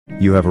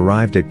You have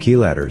arrived at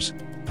KeyLadders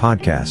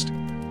podcast.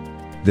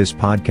 This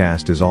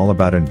podcast is all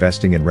about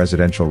investing in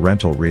residential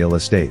rental real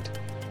estate.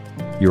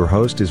 Your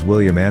host is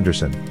William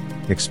Anderson,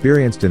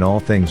 experienced in all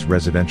things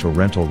residential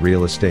rental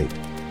real estate.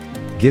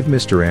 Give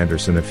Mr.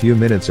 Anderson a few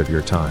minutes of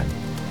your time,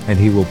 and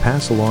he will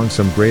pass along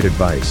some great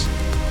advice,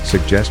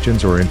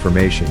 suggestions, or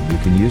information you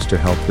can use to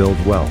help build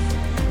wealth.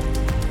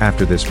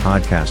 After this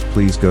podcast,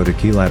 please go to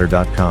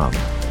keyladder.com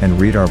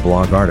and read our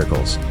blog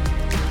articles.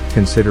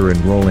 Consider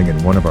enrolling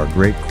in one of our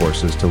great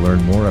courses to learn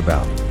more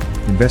about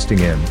investing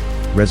in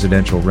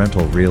residential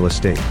rental real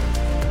estate.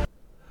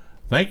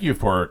 Thank you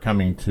for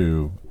coming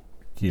to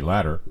Key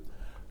Ladder.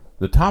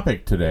 The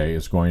topic today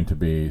is going to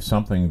be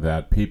something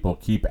that people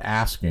keep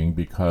asking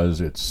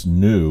because it's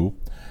new,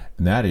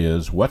 and that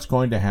is what's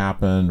going to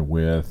happen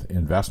with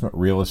investment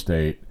real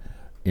estate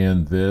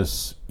in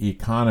this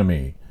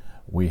economy.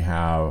 We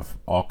have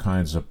all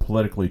kinds of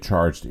politically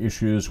charged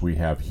issues. We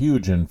have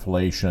huge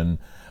inflation.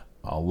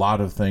 A lot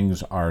of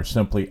things are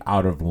simply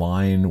out of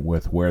line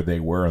with where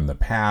they were in the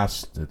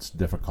past. It's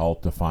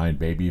difficult to find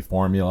baby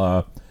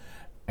formula,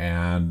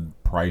 and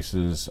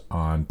prices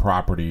on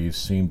properties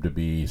seem to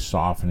be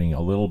softening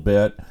a little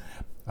bit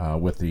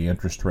with the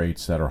interest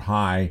rates that are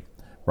high.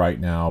 Right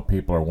now,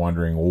 people are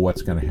wondering, well,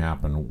 what's going to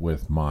happen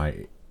with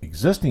my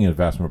existing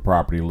investment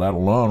property, let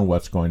alone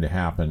what's going to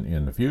happen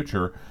in the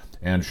future,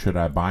 and should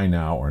I buy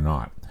now or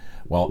not?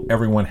 Well,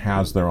 everyone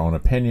has their own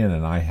opinion,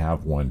 and I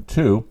have one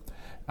too.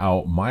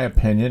 My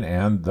opinion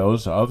and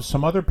those of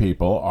some other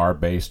people are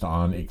based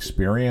on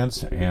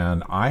experience,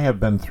 and I have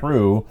been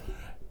through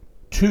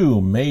two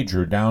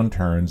major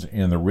downturns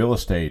in the real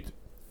estate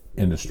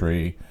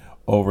industry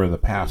over the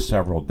past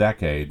several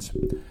decades,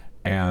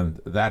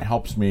 and that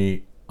helps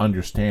me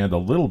understand a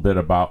little bit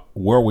about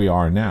where we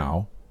are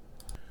now.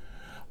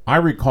 I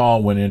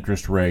recall when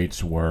interest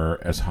rates were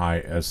as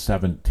high as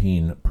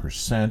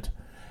 17%,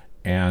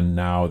 and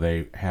now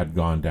they had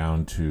gone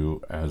down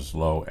to as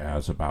low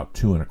as about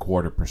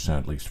 2.25%,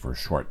 at least for a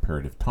short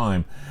period of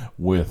time,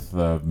 with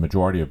the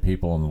majority of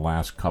people in the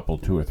last couple,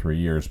 2 or 3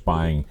 years,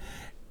 buying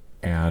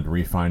and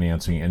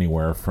refinancing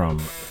anywhere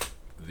from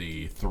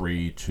the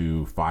 3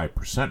 to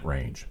 5%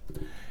 range.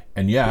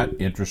 And yet,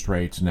 interest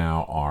rates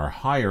now are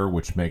higher,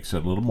 which makes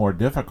it a little more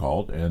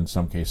difficult, in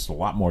some cases a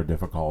lot more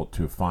difficult,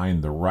 to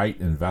find the right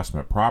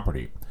investment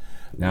property.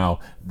 Now,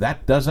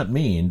 that doesn't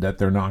mean that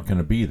they're not going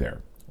to be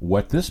there.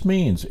 What this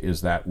means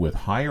is that with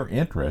higher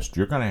interest,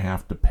 you're going to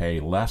have to pay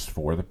less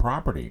for the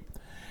property.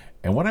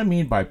 And what I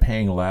mean by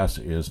paying less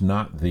is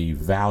not the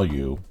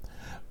value.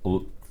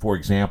 For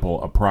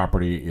example, a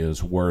property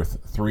is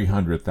worth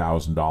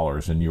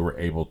 $300,000 and you were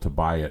able to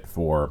buy it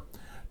for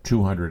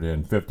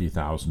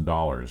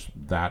 $250,000.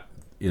 That,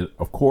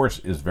 of course,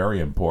 is very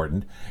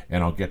important,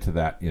 and I'll get to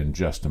that in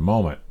just a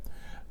moment.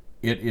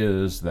 It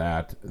is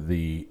that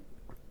the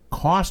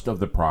cost of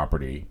the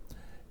property,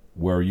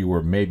 where you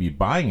were maybe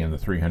buying in the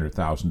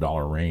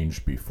 $300,000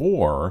 range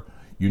before,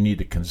 you need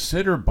to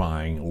consider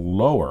buying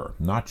lower,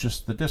 not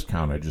just the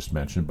discount I just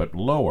mentioned, but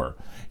lower.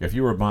 If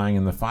you were buying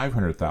in the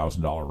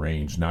 $500,000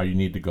 range, now you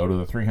need to go to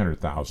the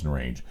 $300,000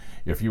 range.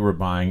 If you were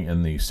buying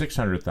in the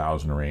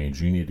 $600,000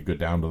 range, you need to go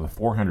down to the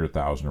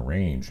 $400,000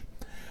 range.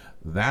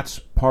 That's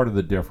part of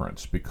the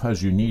difference,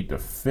 because you need to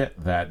fit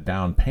that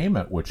down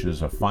payment, which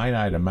is a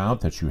finite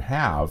amount that you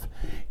have,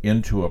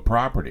 into a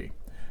property.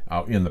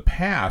 In the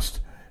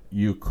past,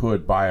 you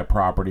could buy a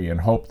property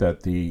and hope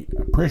that the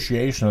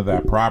appreciation of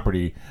that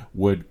property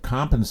would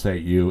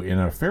compensate you in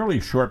a fairly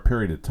short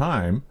period of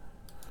time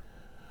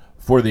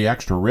for the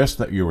extra risk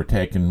that you were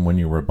taking when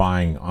you were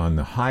buying on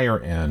the higher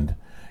end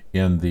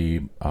in the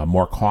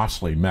more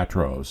costly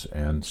metros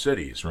and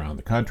cities around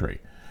the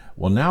country.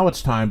 Well, now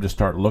it's time to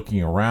start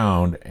looking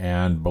around,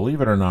 and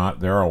believe it or not,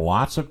 there are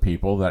lots of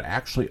people that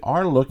actually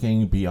are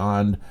looking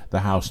beyond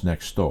the house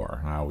next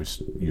door. I always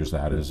use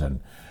that as a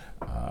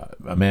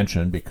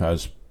mention,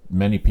 because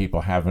many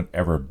people haven't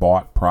ever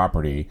bought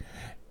property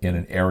in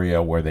an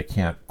area where they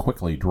can't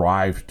quickly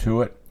drive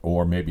to it,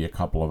 or maybe a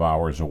couple of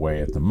hours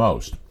away at the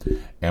most.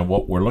 And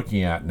what we're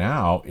looking at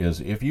now is,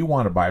 if you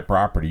want to buy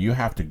property, you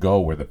have to go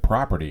where the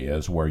property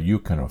is, where you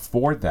can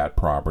afford that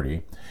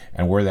property,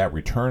 and where that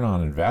return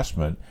on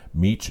investment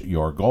meets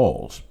your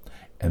goals.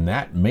 And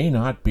that may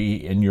not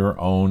be in your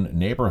own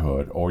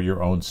neighborhood, or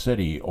your own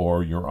city,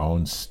 or your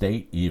own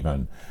state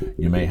even.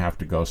 You may have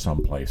to go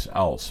someplace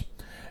else.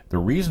 The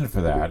reason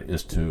for that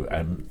is to,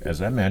 as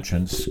I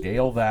mentioned,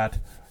 scale that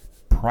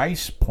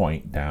price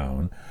point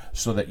down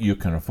so that you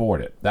can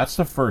afford it. That's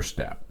the first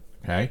step,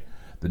 okay?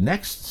 The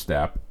next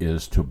step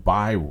is to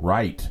buy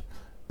right.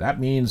 That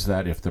means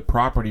that if the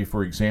property,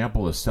 for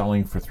example, is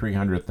selling for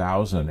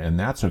 $300,000, and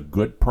that's a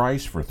good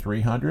price for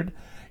 $300,000,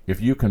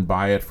 if you can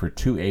buy it for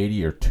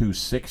 $280,000 or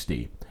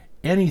 $260,000,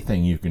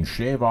 anything you can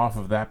shave off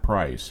of that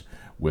price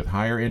with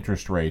higher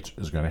interest rates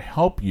is going to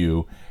help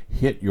you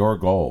hit your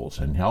goals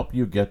and help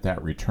you get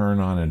that return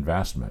on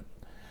investment.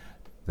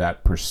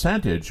 That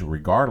percentage,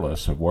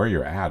 regardless of where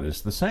you're at,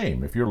 is the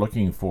same. If you're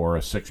looking for a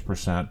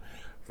 6%,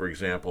 for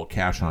example,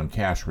 cash on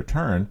cash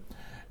return,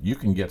 you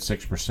can get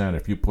 6%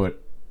 if you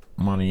put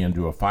money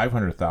into a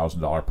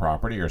 $500,000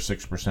 property or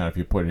 6% if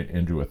you put it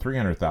into a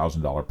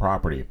 $300,000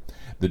 property.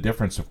 The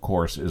difference, of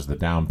course, is the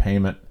down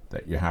payment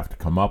that you have to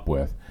come up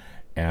with.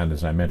 And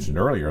as I mentioned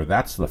earlier,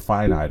 that's the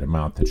finite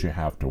amount that you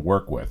have to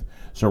work with.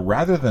 So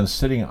rather than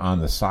sitting on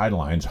the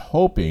sidelines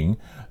hoping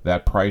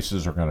that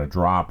prices are going to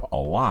drop a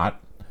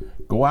lot,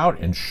 go out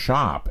and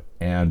shop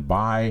and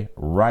buy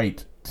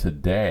right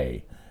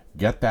today.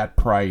 Get that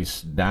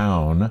price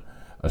down,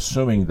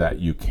 assuming that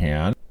you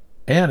can.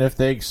 And if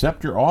they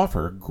accept your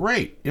offer,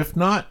 great. If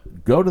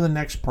not, go to the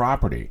next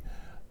property.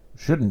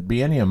 Shouldn't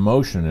be any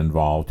emotion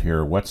involved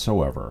here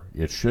whatsoever.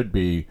 It should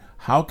be,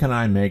 how can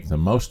I make the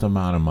most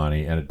amount of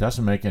money? And it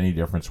doesn't make any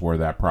difference where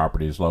that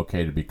property is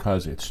located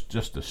because it's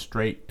just a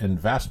straight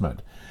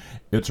investment.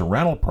 It's a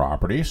rental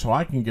property, so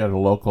I can get a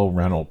local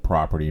rental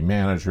property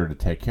manager to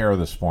take care of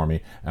this for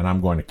me, and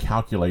I'm going to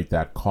calculate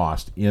that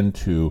cost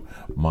into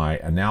my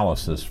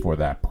analysis for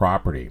that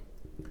property.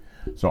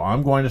 So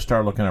I'm going to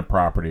start looking at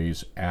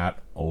properties at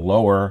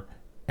lower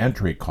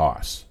entry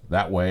costs.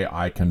 That way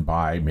I can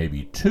buy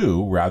maybe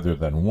 2 rather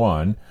than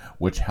 1,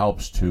 which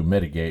helps to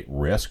mitigate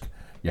risk.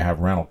 You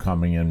have rental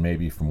coming in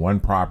maybe from one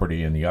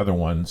property and the other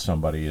one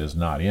somebody is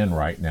not in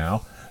right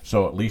now.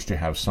 So at least you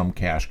have some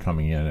cash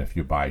coming in if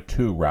you buy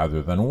 2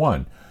 rather than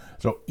 1.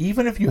 So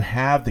even if you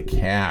have the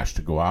cash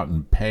to go out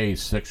and pay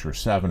 $600,000 or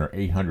 $700,000 or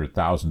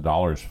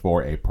 $800,000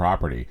 for a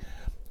property,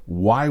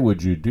 why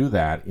would you do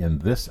that in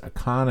this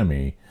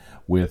economy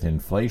with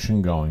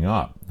inflation going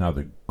up? Now,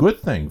 the good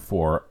thing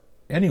for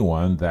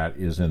anyone that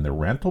is in the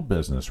rental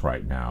business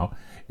right now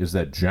is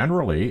that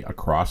generally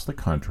across the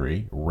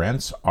country,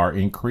 rents are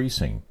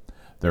increasing.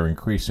 They're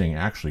increasing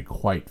actually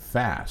quite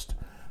fast.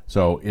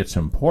 So it's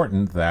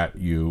important that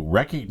you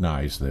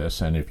recognize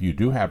this, and if you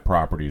do have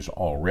properties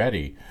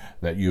already,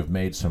 that you've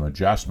made some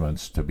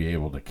adjustments to be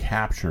able to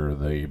capture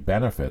the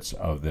benefits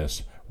of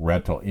this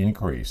rental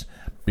increase.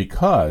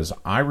 Because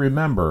I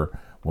remember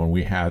when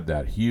we had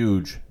that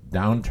huge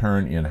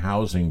downturn in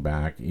housing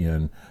back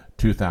in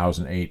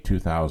 2008,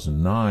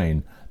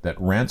 2009, that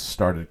rents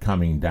started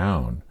coming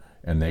down,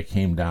 and they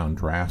came down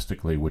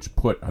drastically, which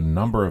put a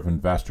number of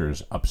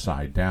investors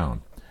upside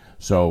down.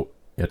 So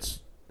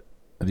it's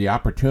the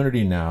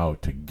opportunity now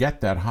to get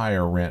that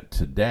higher rent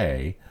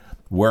today,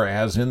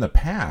 whereas in the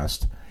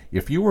past,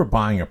 if you were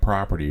buying a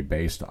property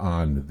based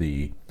on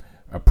the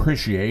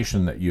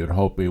appreciation that you'd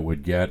hope it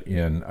would get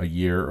in a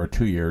year or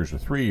 2 years or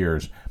 3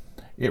 years,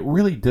 it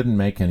really didn't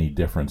make any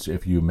difference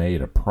if you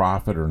made a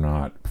profit or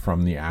not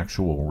from the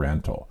actual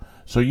rental.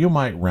 So you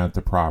might rent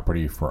the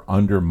property for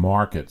under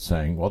market,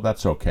 saying, well,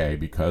 that's okay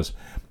because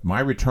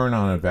my return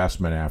on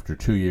investment after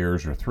 2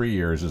 years or 3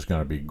 years is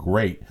going to be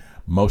great.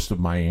 Most of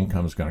my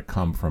income is going to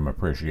come from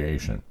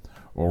appreciation.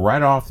 Well,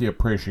 write off the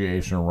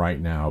appreciation right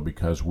now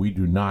because we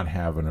do not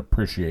have an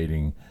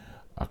appreciating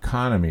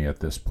economy at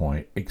this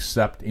point,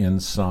 except in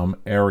some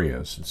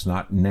areas. It's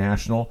not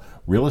national.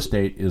 Real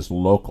estate is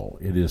local.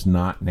 It is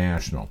not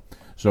national.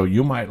 So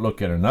you might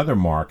look at another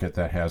market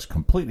that has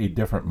completely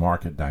different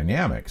market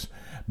dynamics.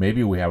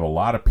 Maybe we have a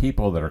lot of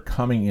people that are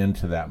coming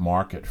into that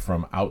market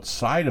from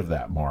outside of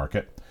that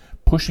market,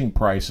 pushing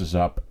prices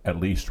up at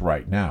least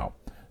right now.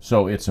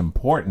 So it's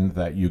important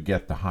that you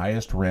get the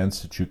highest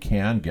rents that you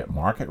can, get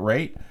market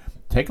rate.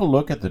 Take a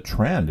look at the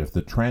trend. If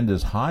the trend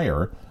is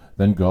higher,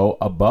 then go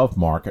above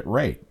market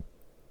rate.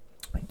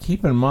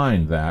 Keep in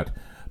mind that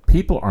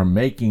people are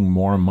making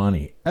more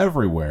money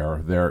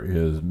everywhere. There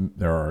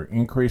are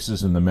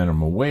increases in the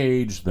minimum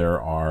wage. There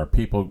are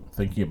people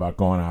thinking about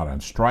going out on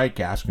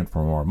strike, asking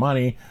for more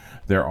money.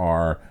 There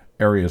are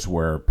areas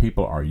where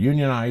people are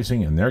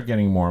unionizing and they're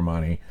getting more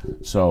money.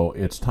 So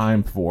it's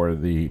time for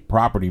the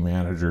property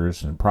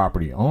managers and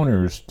property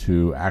owners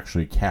to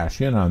actually cash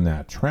in on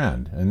that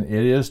trend. And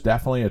it is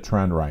definitely a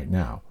trend right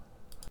now.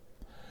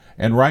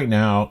 And right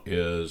now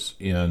is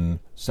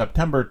in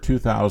September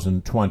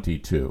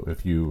 2022.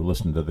 If you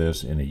listen to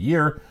this in a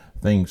year,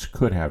 things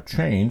could have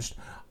changed.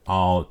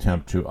 I'll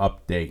attempt to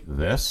update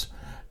this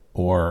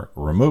or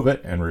remove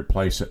it and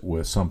replace it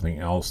with something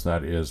else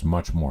that is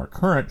much more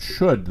current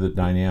should the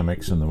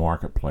dynamics in the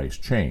marketplace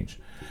change.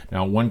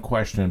 Now, one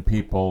question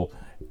people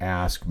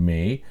ask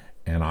me,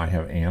 and I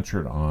have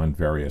answered on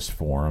various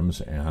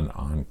forums and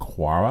on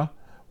Quora,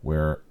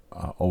 where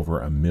over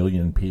 1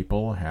 million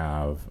people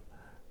have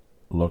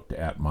looked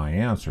at my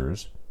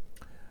answers,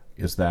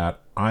 is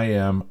that I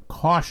am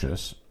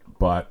cautious,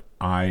 but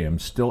I am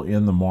still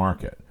in the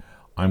market.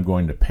 I'm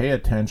going to pay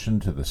attention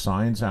to the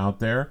signs out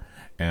there,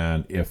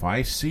 and if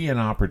I see an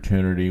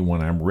opportunity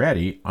when I'm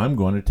ready, I'm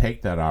going to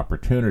take that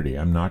opportunity.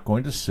 I'm not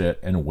going to sit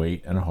and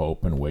wait and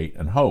hope and wait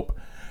and hope.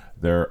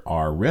 There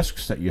are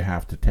risks that you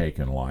have to take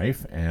in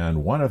life,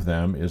 and one of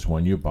them is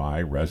when you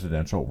buy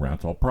residential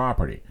rental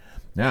property.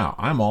 Now,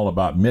 I'm all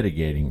about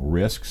mitigating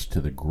risks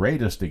to the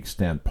greatest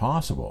extent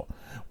possible,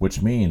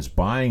 which means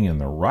buying in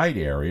the right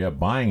area,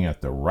 buying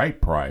at the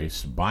right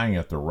price, buying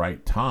at the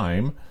right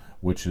time,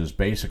 which is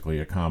basically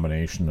a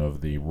combination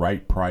of the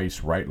right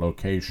price, right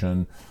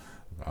location,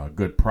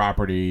 good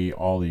property,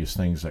 all these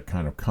things that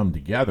kind of come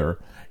together.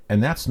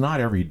 And that's not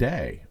every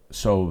day.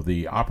 So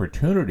the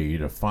opportunity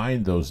to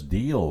find those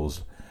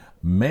deals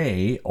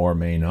may or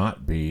may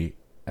not be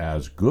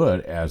as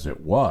good as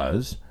it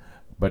was,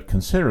 but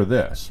consider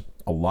this.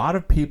 A lot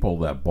of people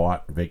that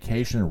bought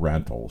vacation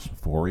rentals,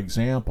 for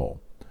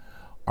example,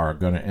 are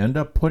going to end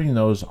up putting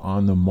those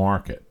on the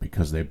market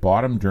because they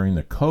bought them during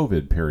the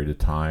COVID period of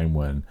time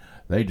when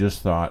they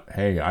just thought,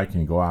 hey, I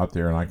can go out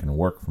there and I can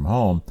work from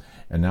home.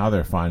 And now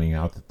they're finding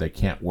out that they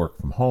can't work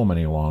from home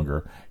any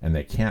longer and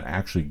they can't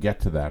actually get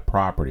to that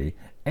property.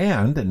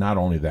 And not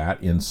only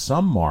that, in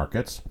some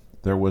markets,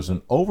 there was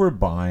an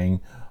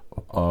overbuying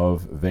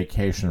of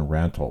vacation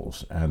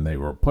rentals and they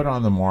were put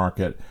on the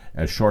market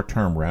as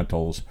short-term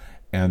rentals,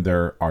 and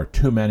there are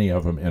too many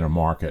of them in a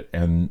market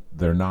and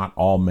they're not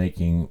all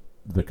making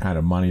the kind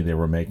of money they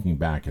were making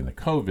back in the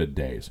COVID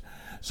days.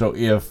 So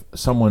if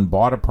someone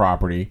bought a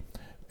property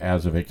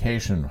as a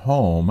vacation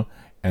home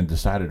and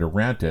decided to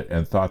rent it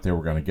and thought they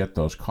were going to get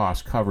those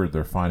costs covered,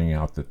 they're finding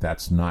out that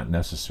that's not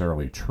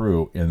necessarily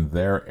true in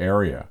their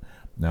area.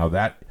 Now,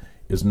 that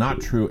is not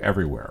true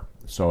everywhere.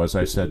 So as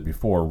I said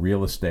before,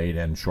 real estate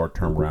and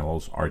short-term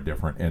rentals are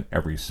different in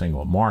every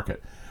single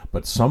market.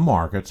 But some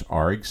markets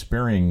are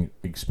experiencing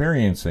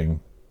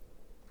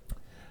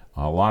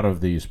a lot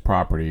of these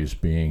properties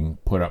being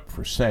put up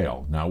for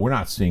sale. Now, we're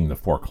not seeing the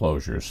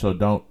foreclosures, so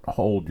don't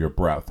hold your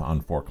breath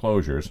on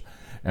foreclosures.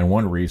 And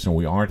one reason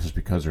we aren't is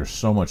because there's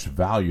so much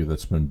value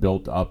that's been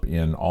built up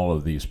in all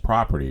of these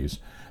properties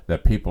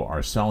that people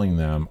are selling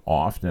them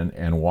often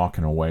and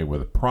walking away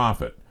with a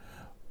profit.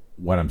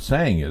 What I'm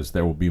saying is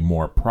there will be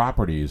more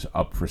properties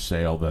up for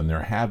sale than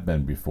there have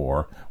been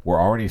before. We're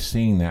already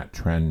seeing that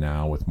trend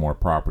now with more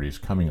properties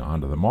coming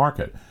onto the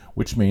market,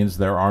 which means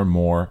there are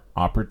more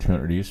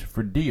opportunities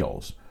for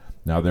deals.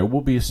 Now, there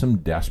will be some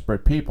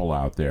desperate people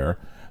out there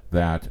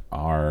that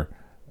are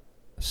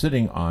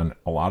sitting on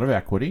a lot of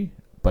equity,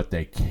 but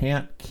they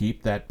can't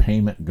keep that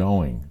payment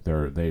going.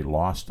 They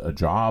lost a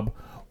job,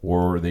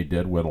 or they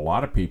did what a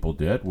lot of people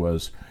did,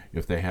 was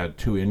if they had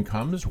two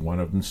incomes, one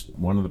of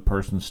the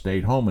persons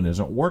stayed home and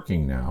isn't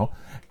working now,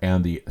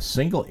 and the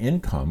single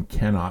income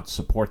cannot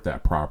support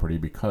that property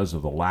because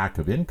of the lack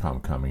of income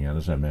coming in,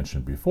 as I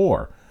mentioned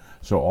before.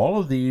 So all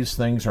of these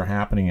things are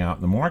happening out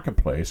in the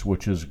marketplace,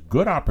 which is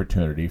good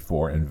opportunity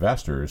for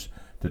investors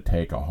to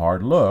take a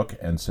hard look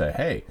and say,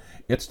 hey,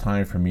 it's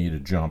time for me to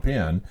jump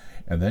in.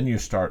 And then you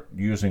start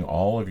using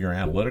all of your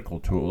analytical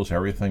tools,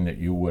 everything that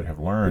you would have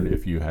learned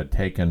if you had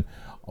taken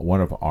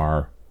one of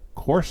our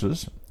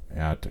courses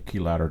at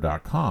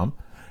keyladder.com.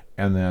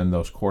 And then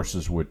those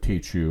courses would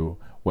teach you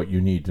what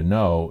you need to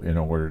know in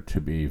order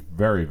to be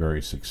very,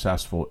 very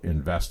successful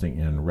investing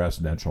in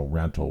residential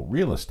rental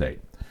real estate.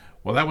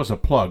 Well, that was a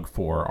plug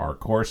for our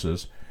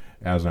courses.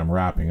 As I'm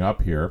wrapping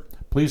up here,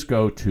 please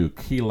go to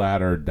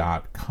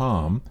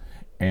keyladder.com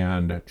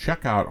and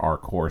check out our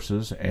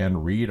courses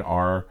and read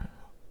our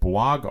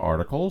blog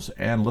articles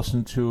and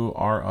listen to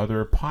our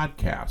other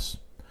podcasts.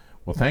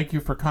 Well, thank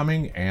you for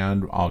coming,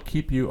 and I'll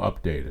keep you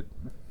updated.